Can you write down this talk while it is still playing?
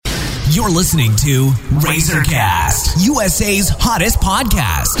You're listening to Razorcast, USA's hottest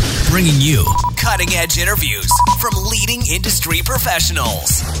podcast, bringing you cutting-edge interviews from leading industry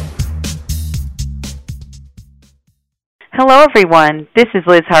professionals. Hello, everyone. This is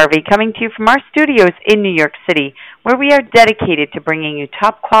Liz Harvey coming to you from our studios in New York City, where we are dedicated to bringing you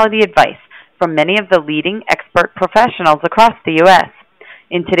top-quality advice from many of the leading expert professionals across the U.S.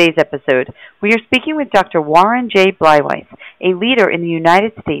 In today's episode, we are speaking with Dr. Warren J. Bleiweiss, a leader in the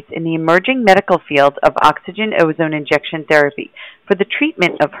United States in the emerging medical field of oxygen ozone injection therapy for the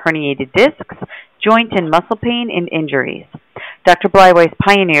treatment of herniated discs, joint and muscle pain, and injuries. Dr. Bleiweiss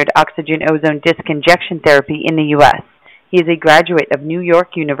pioneered oxygen ozone disc injection therapy in the U.S. He is a graduate of New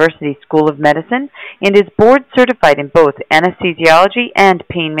York University School of Medicine and is board certified in both anesthesiology and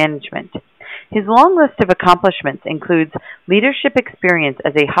pain management. His long list of accomplishments includes leadership experience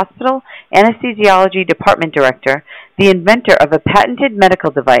as a hospital anesthesiology department director, the inventor of a patented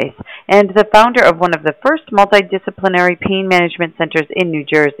medical device, and the founder of one of the first multidisciplinary pain management centers in New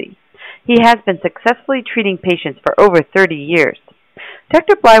Jersey. He has been successfully treating patients for over 30 years.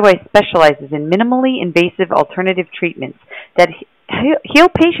 Dr. Bleiweiss specializes in minimally invasive alternative treatments that heal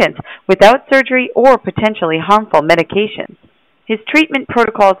patients without surgery or potentially harmful medications. His treatment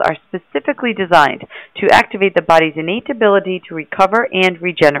protocols are specifically designed to activate the body's innate ability to recover and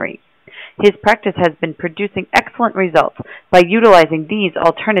regenerate. His practice has been producing excellent results by utilizing these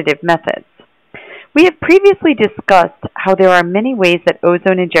alternative methods. We have previously discussed how there are many ways that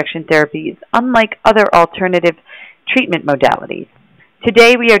ozone injection therapy is unlike other alternative treatment modalities.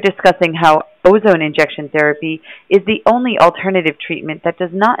 Today we are discussing how ozone injection therapy is the only alternative treatment that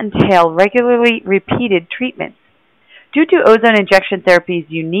does not entail regularly repeated treatments. Due to ozone injection therapy's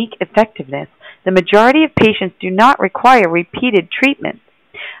unique effectiveness, the majority of patients do not require repeated treatment.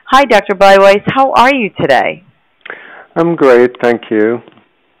 Hi, Dr. Bleiweiss. How are you today? I'm great, thank you.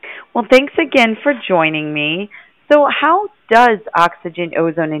 Well, thanks again for joining me. So how does oxygen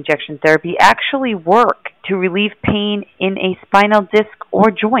ozone injection therapy actually work to relieve pain in a spinal disc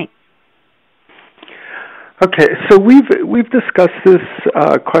or joint? Okay, so we've discussed this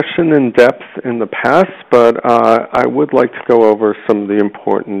question in depth in the past, but I would like to go over some of the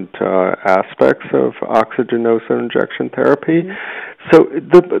important aspects of oxygen ozone injection therapy. Mm-hmm. So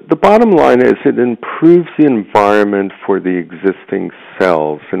the bottom line is it improves the environment for the existing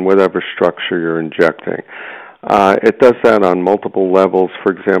cells in whatever structure you're injecting. It does that on multiple levels.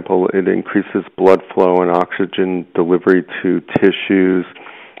 For example, it increases blood flow and oxygen delivery to tissues.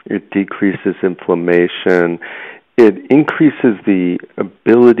 It decreases inflammation. It increases the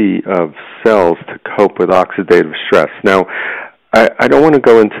ability of cells to cope with oxidative stress. Now, I don't want to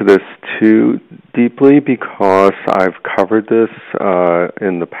go into this too deeply because I've covered this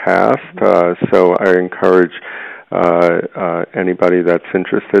in the past, so I encourage anybody that's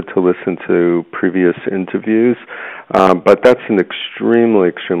interested to listen to previous interviews. But that's an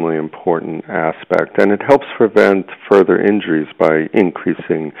extremely important aspect, and it helps prevent further injuries by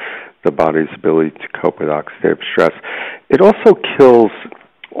increasing the body's ability to cope with oxidative stress. It also kills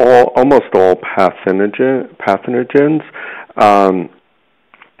almost all pathogens.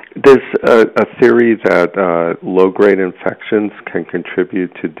 There's a theory that low-grade infections can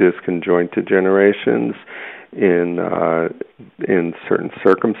contribute to disc and joint degenerations in certain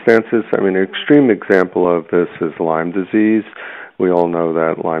circumstances. I mean, an extreme example of this is Lyme disease. We all know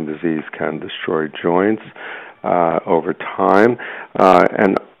that Lyme disease can destroy joints over time,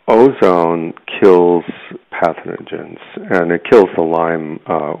 and ozone kills pathogens, and it kills the Lyme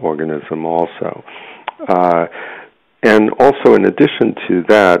organism also. And also, in addition to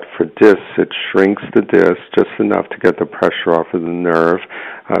that, for discs, it shrinks the disc just enough to get the pressure off of the nerve.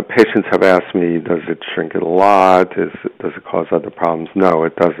 Patients have asked me, does it shrink it a lot? Does it cause other problems? No,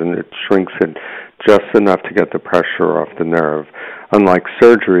 it doesn't. It shrinks it just enough to get the pressure off the nerve. Unlike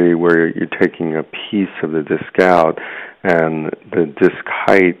surgery, where you're taking a piece of the disc out and the disc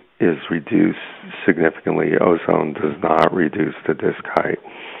height is reduced significantly, ozone does not reduce the disc height.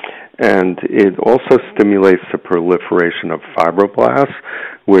 And it also stimulates the proliferation of fibroblasts,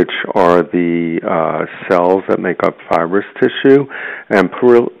 which are the cells that make up fibrous tissue. And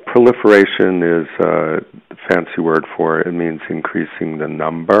proliferation is a fancy word for it. It means increasing the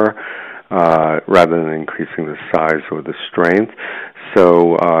number rather than increasing the size or the strength.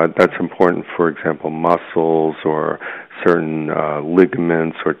 So that's important, for example, muscles or certain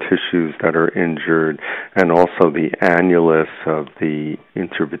ligaments or tissues that are injured, and also the annulus of the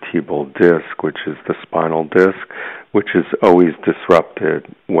intervertebral disc, which is the spinal disc, which is always disrupted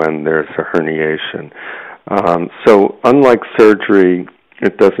when there's a herniation. So unlike surgery,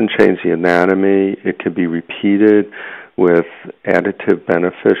 it doesn't change the anatomy. It can be repeated with additive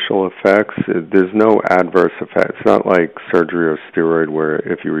beneficial effects. There's no adverse effects. It's not like surgery or steroid where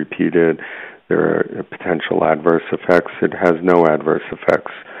if you repeat it, there are potential adverse effects. It has no adverse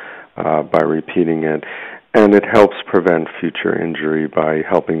effects by repeating it. And it helps prevent future injury by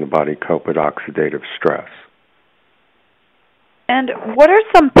helping the body cope with oxidative stress. And what are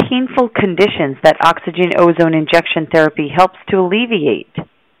some painful conditions that oxygen ozone injection therapy helps to alleviate?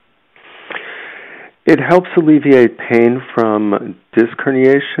 It helps alleviate pain from disc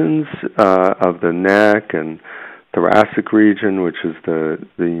herniations of the neck and thoracic region, which is the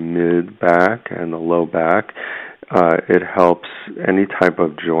mid-back and the low back. It helps any type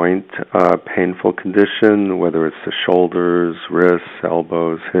of joint painful condition, whether it's the shoulders, wrists,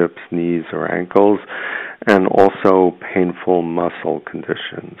 elbows, hips, knees, or ankles, and also painful muscle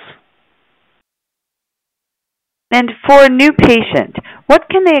conditions. And for a new patient, what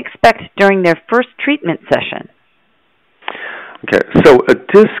can they expect during their first treatment session? Okay, so a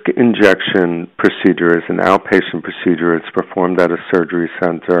disc injection procedure is an outpatient procedure. It's performed at a surgery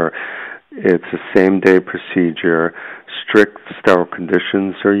center. It's a same-day procedure. Strict sterile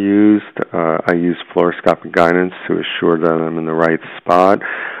conditions are used. I use fluoroscopic guidance to assure that I'm in the right spot.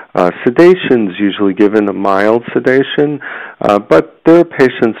 Sedation is usually given a mild sedation, but there are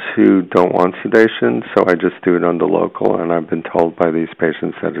patients who don't want sedation, so I just do it under local, and I've been told by these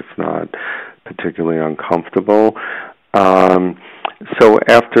patients that it's not particularly uncomfortable. So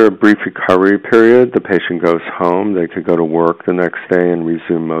after a brief recovery period, the patient goes home. They could go to work the next day and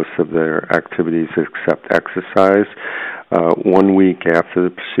resume most of their activities except exercise. 1 week after the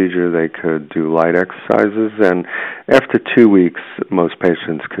procedure, they could do light exercises, and after 2 weeks, most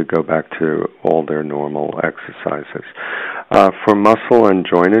patients could go back to all their normal exercises. For muscle and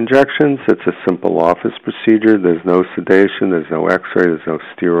joint injections, it's a simple office procedure. There's no sedation, there's no x-ray, there's no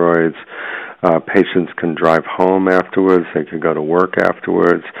steroids. Patients can drive home afterwards. They could go to work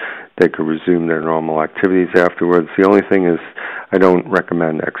afterwards. They could resume their normal activities afterwards. The only thing is I don't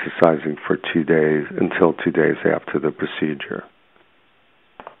recommend exercising for 2 days until 2 days after the procedure.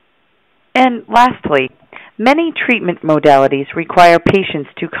 And lastly, many treatment modalities require patients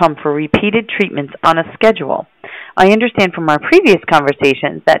to come for repeated treatments on a schedule. I understand from our previous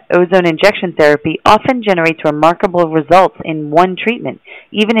conversations that ozone injection therapy often generates remarkable results in one treatment,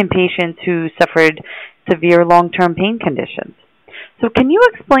 even in patients who suffered severe long-term pain conditions. So can you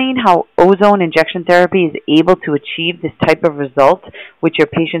explain how ozone injection therapy is able to achieve this type of result, which your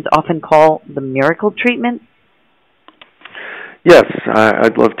patients often call the miracle treatment? Yes,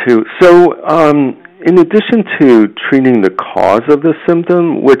 I'd love to. So in addition to treating the cause of the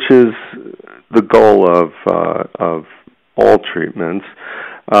symptom, which is the goal of all treatments,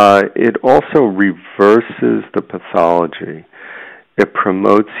 it also reverses the pathology. It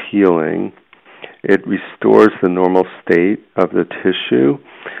promotes healing. It restores the normal state of the tissue.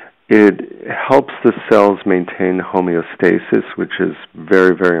 It helps the cells maintain homeostasis, which is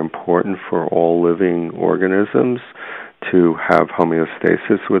very, very important for all living organisms to have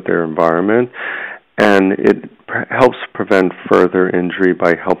homeostasis with their environment. And it helps prevent further injury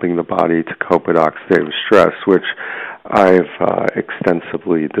by helping the body to cope with oxidative stress, which I've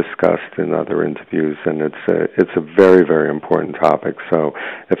extensively discussed in other interviews, and it's a very, very important topic. So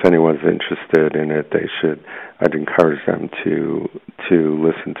if anyone's interested in it, I'd encourage them to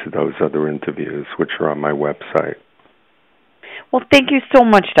listen to those other interviews, which are on my website. Well, thank you so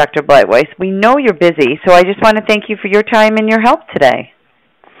much, Dr. Bleitweiss. We know you're busy, so I just want to thank you for your time and your help today.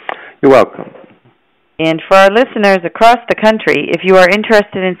 You're welcome. And for our listeners across the country, if you are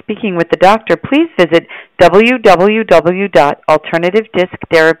interested in speaking with the doctor, please visit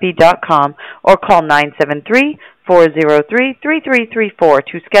www.alternativedisctherapy.com or call 973-403-3334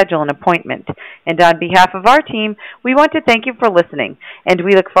 to schedule an appointment. And on behalf of our team, we want to thank you for listening, and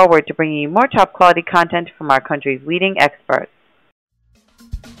we look forward to bringing you more top-quality content from our country's leading experts.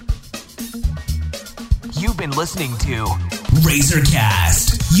 You've been listening to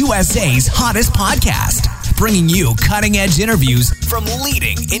RazorCast, USA's hottest podcast, bringing you cutting-edge interviews from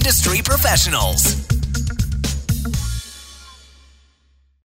leading industry professionals.